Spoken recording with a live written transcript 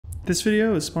This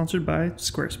video is sponsored by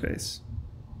Squarespace.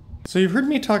 So you've heard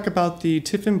me talk about the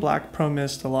Tiffen Black Pro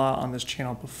Mist a lot on this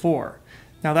channel before.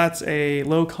 Now that's a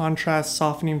low contrast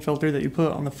softening filter that you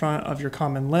put on the front of your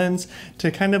common lens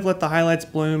to kind of let the highlights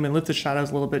bloom and lift the shadows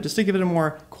a little bit, just to give it a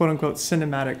more quote-unquote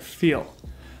cinematic feel.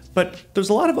 But there's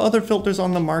a lot of other filters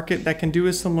on the market that can do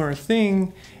a similar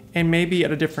thing, and maybe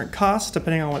at a different cost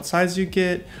depending on what size you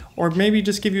get, or maybe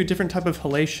just give you a different type of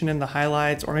halation in the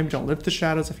highlights, or maybe don't lift the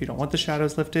shadows if you don't want the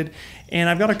shadows lifted. And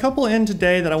I've got a couple in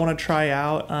today that I want to try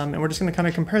out, and we're just going to kind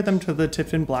of compare them to the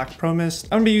Tiffen Black Pro Mist.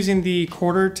 I'm going to be using the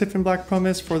quarter Tiffen Black Pro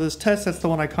Mist for this test. That's the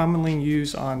one I commonly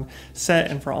use on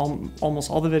set and for almost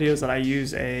all the videos that I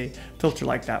use a filter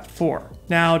like that for.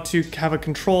 Now, to have a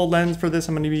control lens for this,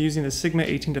 I'm going to be using the Sigma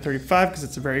 18-35 because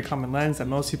it's a very common lens that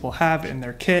most people have in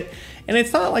their kit. And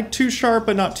it's not like too sharp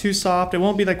but not too soft. It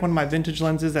won't be like one of my vintage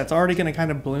lenses that's already going to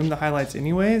kind of bloom the highlights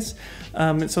anyways.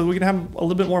 So we can have a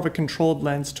little bit more of a controlled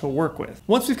lens to work with.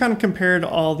 Once we've kind of compared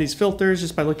all these filters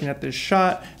just by looking at this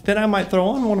shot, then I might throw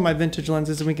on one of my vintage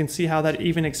lenses and we can see how that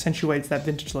even accentuates that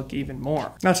vintage look even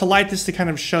more. Now, to light this to kind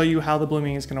of show you how the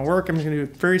blooming is going to work, I'm going to do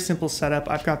a very simple setup.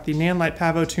 I've got the Nan Light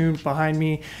Pavo tube behind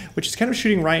me, which is kind of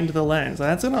shooting right into the lens. And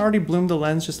that's going to already bloom the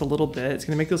lens just a little bit. It's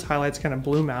going to make those highlights kind of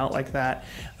bloom out like that.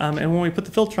 And when we put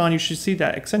the filter on, you should see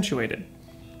that accentuated.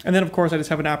 And then of course I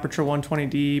just have an Aperture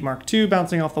 120D Mark II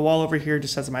bouncing off the wall over here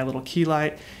just as my little key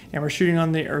light, and we're shooting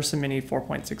on the Ursa Mini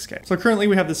 4.6K. So currently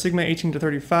we have the Sigma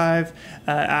 18-35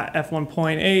 at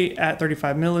f1.8 at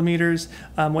 35 millimeters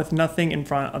with nothing in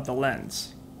front of the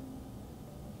lens.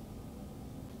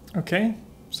 Okay,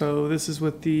 so this is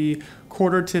with the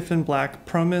quarter Tiffen Black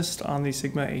Pro Mist on the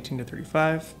Sigma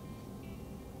 18-35.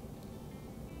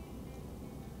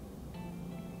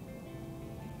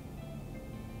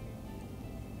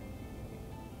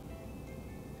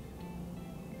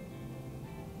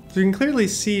 So you can clearly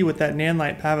see what that Nan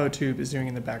Light Pavo tube is doing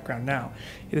in the background now.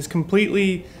 It is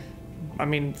completely, I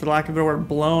mean, for lack of a word,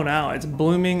 blown out. It's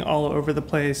blooming all over the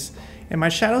place. And my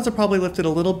shadows are probably lifted a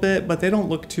little bit, but they don't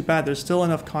look too bad. There's still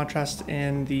enough contrast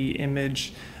in the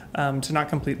image to not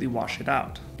completely wash it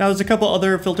out. Now there's a couple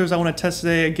other filters I want to test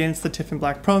today against the Tiffen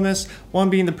Black Pro Mist. One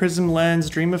being the Prism Lens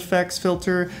Dream Effects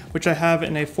filter, which I have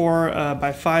in a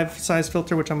 4x5 size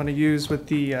filter, which I'm going to use with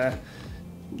the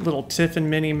little Tiffen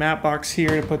mini matte box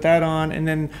here to put that on. And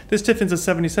then this Tiffen's a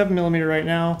 77mm right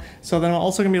now, so then I'm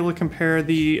also gonna be able to compare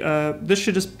the this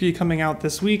should just be coming out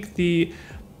this week, the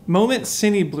Moment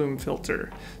CineBloom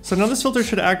filter. So now this filter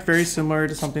should act very similar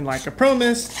to something like a Pro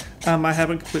Mist. I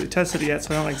haven't completely tested it yet,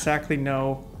 so I don't exactly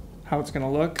know how it's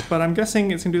gonna look, but I'm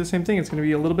guessing it's gonna do the same thing. It's gonna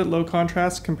be a little bit low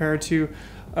contrast compared to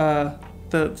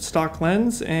the stock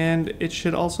lens, and it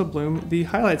should also bloom the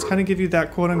highlights, kind of give you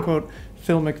that quote-unquote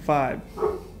filmic vibe.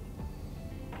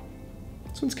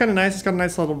 This one's kind of nice. It's got a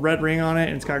nice little red ring on it,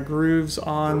 and it's got grooves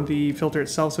on the filter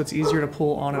itself, so it's easier to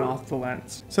pull on and off the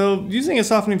lens. So using a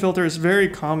softening filter is very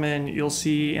common. You'll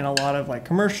see in a lot of like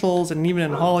commercials and even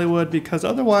in Hollywood, because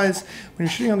otherwise when you're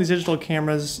shooting on these digital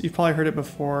cameras, you've probably heard it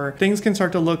before, things can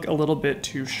start to look a little bit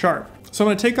too sharp. So I'm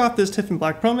going to take off this Tiffen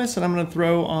Black Pro Mist and I'm going to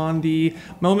throw on the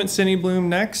Moment CineBloom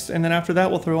next, and then after that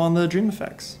we'll throw on the Dream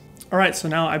Effects. Alright, so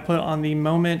now I put on the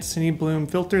Moment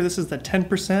CineBloom filter. This is the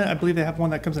 10%. I believe they have one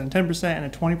that comes in a 10% and a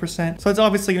 20%. So it's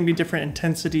obviously going to be different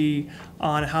intensity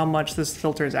on how much this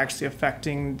filter is actually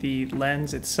affecting the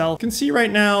lens itself. You can see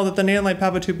right now that the Nan Light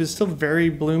Pavo tube is still very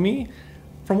bloomy.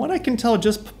 From what I can tell,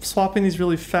 just swapping these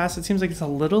really fast, it seems like it's a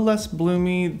little less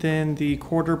bloomy than the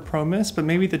quarter Pro Mist, but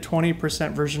maybe the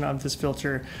 20% version of this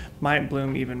filter might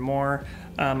bloom even more.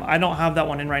 I don't have that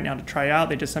one in right now to try out.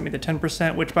 They just sent me the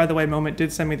 10%, which by the way, Moment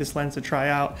did send me this lens to try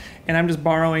out, and I'm just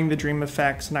borrowing the Dream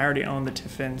Effects, and I already own the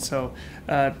Tiffen. So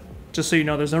just so you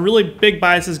know, there's no really big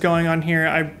biases going on here.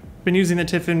 I've been using the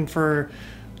Tiffen for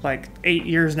like 8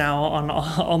 years now on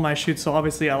all my shoots, so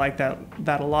obviously I like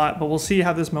that a lot, but we'll see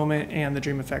how this Moment and the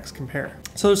Dream Effects compare.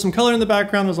 So there's some color in the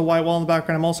background, there's a white wall in the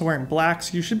background. I'm also wearing black,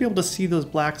 so you should be able to see those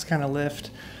blacks kind of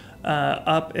lift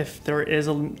up if there is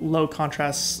a low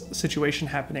contrast situation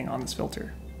happening on this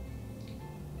filter.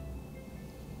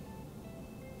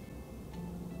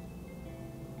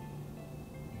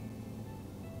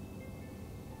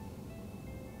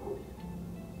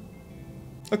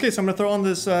 Okay, so I'm gonna throw on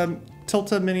this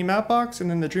Tilta mini matte box and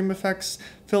then the Dream Effects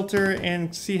filter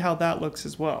and see how that looks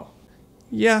as well.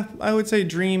 Yeah, I would say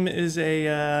Dream is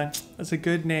a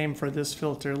good name for this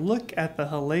filter. Look at the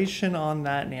halation on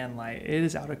that Nan Light. It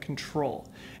is out of control.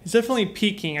 It's definitely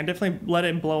peaking. I definitely let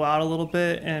it blow out a little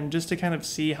bit, and just to kind of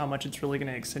see how much it's really going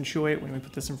to accentuate when we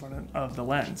put this in front of the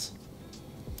lens.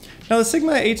 Now the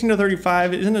Sigma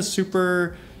 18-35 isn't a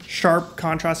super sharp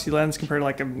contrasty lens compared to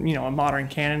like a a modern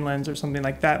Canon lens or something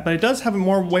like that, but it does have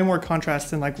way more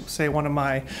contrast than like say one of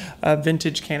my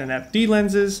vintage Canon FD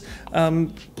lenses.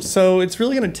 So it's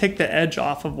really going to take the edge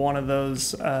off of one of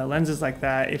those lenses like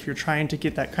that if you're trying to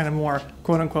get that kind of more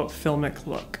quote-unquote filmic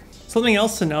look. Something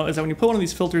else to note is that when you put one of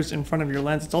these filters in front of your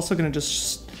lens, it's also going to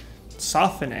just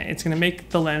soften it. It's going to make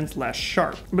the lens less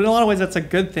sharp. But in a lot of ways that's a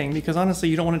good thing, because honestly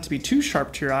you don't want it to be too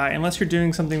sharp to your eye unless you're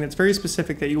doing something that's very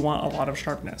specific that you want a lot of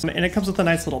sharpness. And it comes with a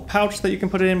nice little pouch that you can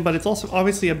put it in, but it's also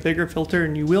obviously a bigger filter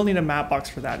and you will need a matte box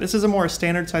for that. This is a more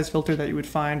standard size filter that you would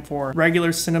find for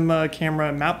regular cinema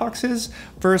camera matte boxes.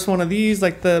 Versus one of these,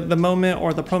 like the Moment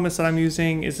or the Promise that I'm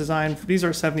using, is designed for, these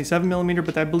are 77mm,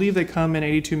 but I believe they come in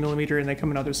 82mm and they come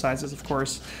in other sizes, of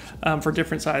course, for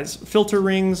different size filter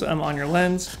rings on your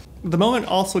lens. The Moment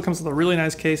also comes with a really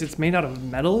nice case. It's made out of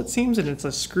metal, it seems, and it's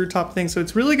a screw top thing, so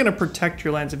it's really going to protect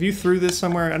your lens. If you threw this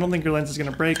somewhere, I don't think your lens is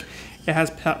going to break. It has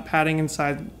padding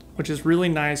inside, which is really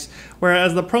nice.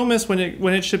 Whereas the Promise, when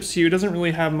it ships to you, it doesn't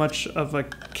really have much of a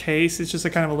case. It's just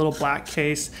a kind of a little black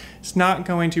case. It's not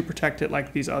going to protect it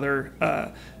like these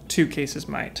other two cases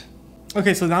might.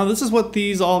 Okay, so now this is what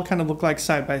these all kind of look like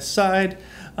side by side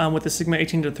with the Sigma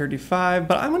 18-35,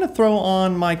 but I'm going to throw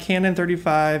on my Canon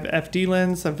 35 FD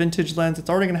lens, a vintage lens. It's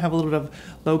already going to have a little bit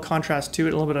of low contrast to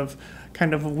it, a little bit of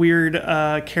kind of weird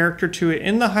character to it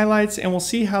in the highlights, and we'll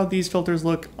see how these filters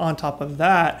look on top of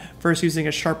that versus using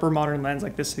a sharper modern lens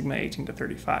like this Sigma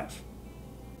 18-35.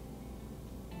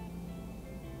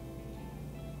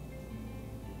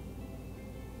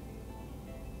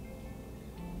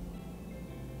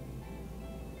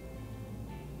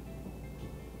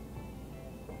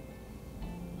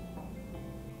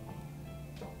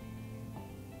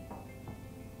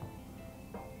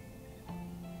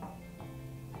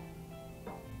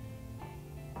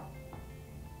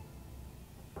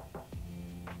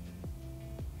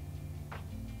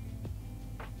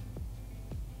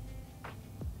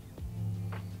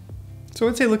 So I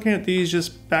would say looking at these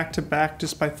just back to back,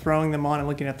 just by throwing them on and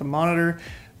looking at the monitor,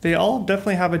 they all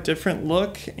definitely have a different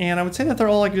look, and I would say that they're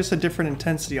all like just a different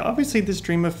intensity. Obviously this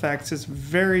Dream Effects is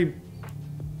very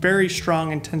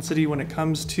strong intensity when it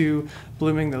comes to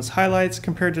blooming those highlights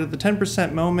compared to the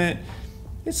 10% Moment.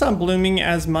 It's not blooming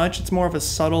as much, it's more of a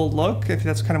subtle look. If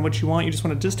that's kind of what you want, you just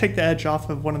want to just take the edge off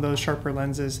of one of those sharper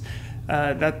lenses.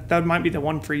 That might be the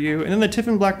one for you. And then the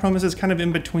Tiffen Black Promise is kind of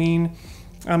in between.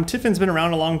 Tiffen's been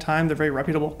around a long time. They're a very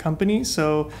reputable company,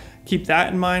 so keep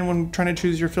that in mind when trying to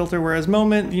choose your filter. Whereas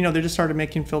Moment, they just started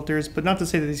making filters, but not to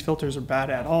say that these filters are bad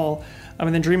at all.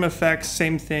 And then Dream Effects,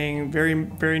 same thing,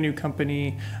 very new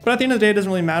company. But at the end of the day, it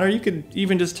doesn't really matter. You could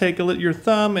even just take your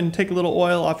thumb and take a little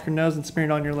oil off your nose and smear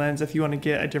it on your lens if you want to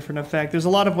get a different effect. There's a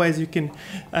lot of ways you can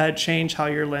change how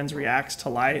your lens reacts to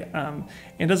light.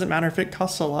 It doesn't matter if it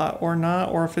costs a lot or not,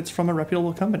 or if it's from a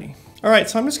reputable company. All right,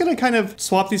 so I'm just gonna kind of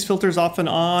swap these filters off and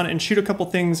on and shoot a couple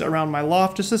things around my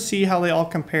loft just to see how they all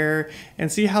compare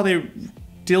and see how they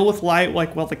deal with light,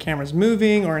 like while the camera's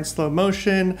moving or in slow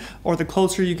motion, or the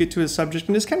closer you get to a subject,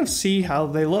 and just kind of see how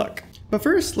they look. But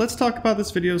first, let's talk about this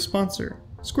video's sponsor,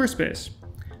 Squarespace.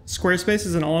 Squarespace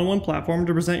is an all-in-one platform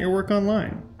to present your work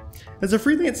online. As a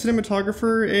freelance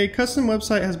cinematographer, a custom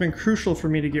website has been crucial for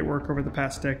me to get work over the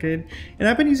past decade, and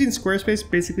I've been using Squarespace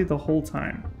basically the whole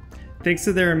time. Thanks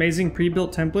to their amazing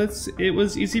pre-built templates, it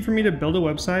was easy for me to build a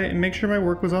website and make sure my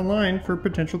work was online for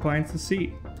potential clients to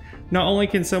see. Not only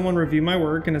can someone review my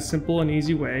work in a simple and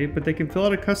easy way, but they can fill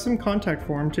out a custom contact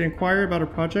form to inquire about a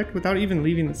project without even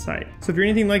leaving the site. So if you're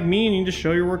anything like me and you need to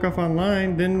show your work off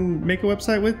online, then make a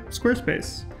website with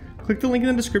Squarespace. Click the link in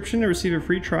the description to receive a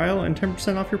free trial and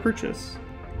 10% off your purchase.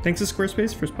 Thanks to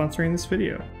Squarespace for sponsoring this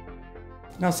video.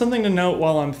 Now, something to note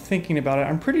while I'm thinking about it,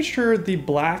 I'm pretty sure the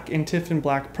black in Tiffen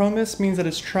Black Promise means that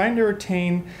it's trying to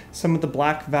retain some of the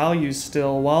black values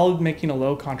still while making a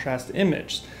low contrast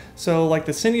image. So like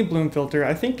the CineBloom filter,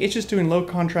 I think it's just doing low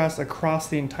contrast across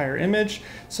the entire image.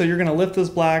 So you're gonna lift those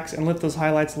blacks and lift those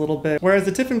highlights a little bit. Whereas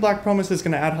the Tiffen Black Promise is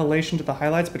gonna add halation to the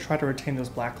highlights, but try to retain those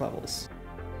black levels.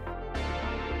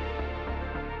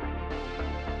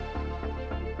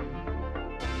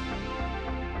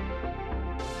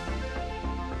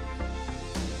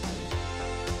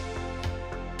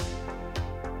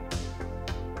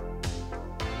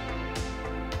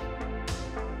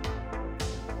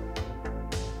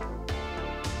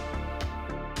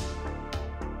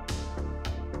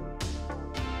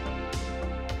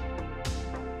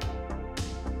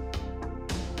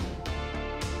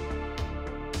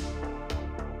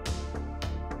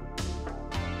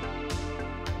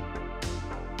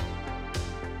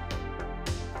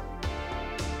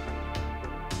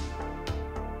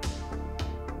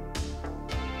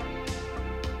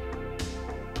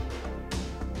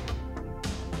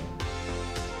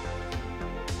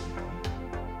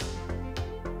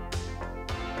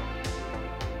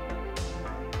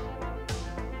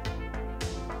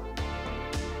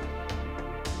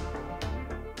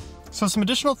 So some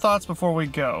additional thoughts before we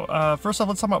go. First off,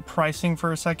 let's talk about pricing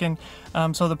for a second.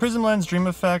 So the Prism lens Dream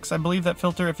Effects, I believe that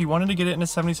filter, if you wanted to get it in a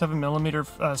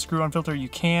 77mm screw-on filter, you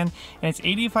can, and it's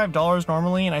 $85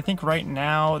 normally, and I think right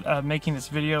now, making this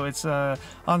video, it's on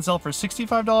sale for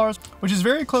 $65, which is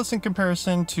very close in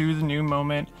comparison to the new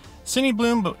Moment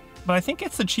CineBloom, but I think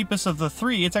it's the cheapest of the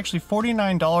three. It's actually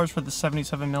 $49 for the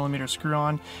 77mm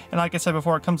screw-on, and like I said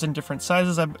before, it comes in different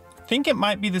sizes. I think it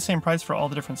might be the same price for all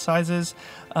the different sizes.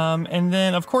 And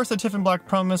then of course the Tiffen Black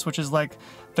Pro Mist, which is like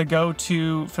the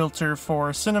go-to filter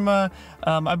for cinema.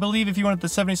 I believe if you want the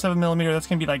 77mm, that's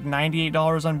gonna be like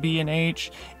 $98 on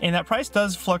B&H, and that price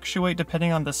does fluctuate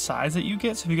depending on the size that you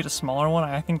get. So if you get a smaller one,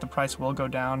 I think the price will go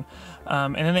down.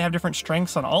 And then they have different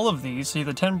strengths on all of these. So you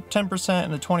have the 10%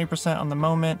 and the 20% on the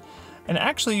Moment. And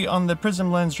actually on the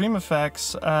Prism lens Dream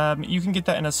Effects, you can get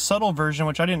that in a subtle version,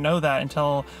 which I didn't know that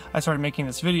until I started making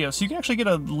this video. So you can actually get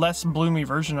a less bloomy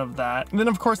version of that. And then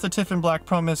of course the Tiffen Black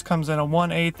Pro Mist comes in a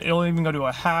 1/8. It'll even go to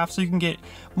a half, so you can get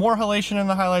more halation in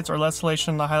the highlights or less halation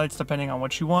in the highlights depending on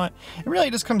what you want. It really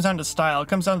just comes down to style. It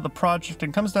comes down to the project,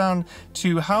 and comes down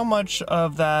to how much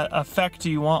of that effect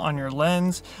do you want on your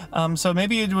lens. So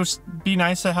maybe it would be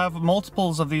nice to have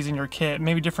multiples of these in your kit,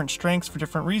 maybe different strengths for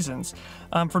different reasons.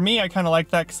 For me, I kind of like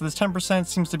that because this 10%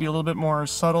 seems to be a little bit more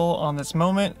subtle on this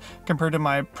Moment compared to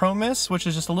my Pro Mist, which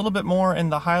is just a little bit more in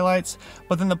the highlights,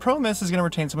 but then the Pro Mist is going to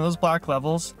retain some of those black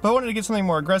levels. If I wanted to get something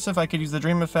more aggressive, I could use the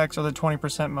Dream Effects or the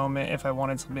 20% Moment if I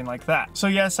wanted something like that. So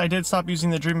yes, I did stop using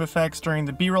the Dream Effects during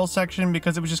the B-roll section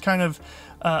because it was just kind of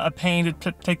a pain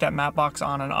to take that matte box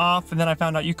on and off, and then I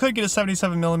found out you could get a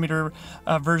 77mm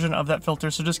version of that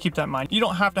filter, so just keep that in mind. You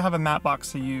don't have to have a matte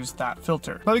box to use that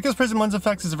filter. But because Prism Lens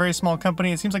Effects is a very small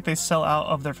company, it seems like they sell out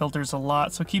of their filters a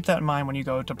lot, so keep that in mind when you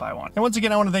go to buy one. And once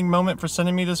again, I want to thank Moment for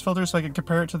sending me this filter so I can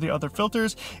compare it to the other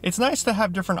filters. It's nice to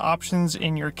have different options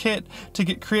in your kit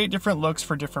to create different looks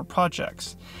for different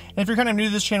projects. And if you're kind of new to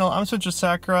this channel, I'm Spencer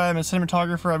Sakurai. I'm a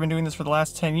cinematographer. I've been doing this for the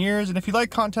last 10 years, and if you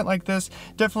like content like this,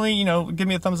 definitely, give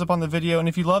me a thumbs up on the video, and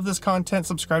if you love this content,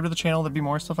 subscribe to the channel. There'll be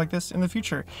more stuff like this in the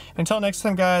future. Until next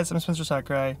time, guys, I'm Spencer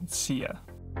Sakurai. See ya.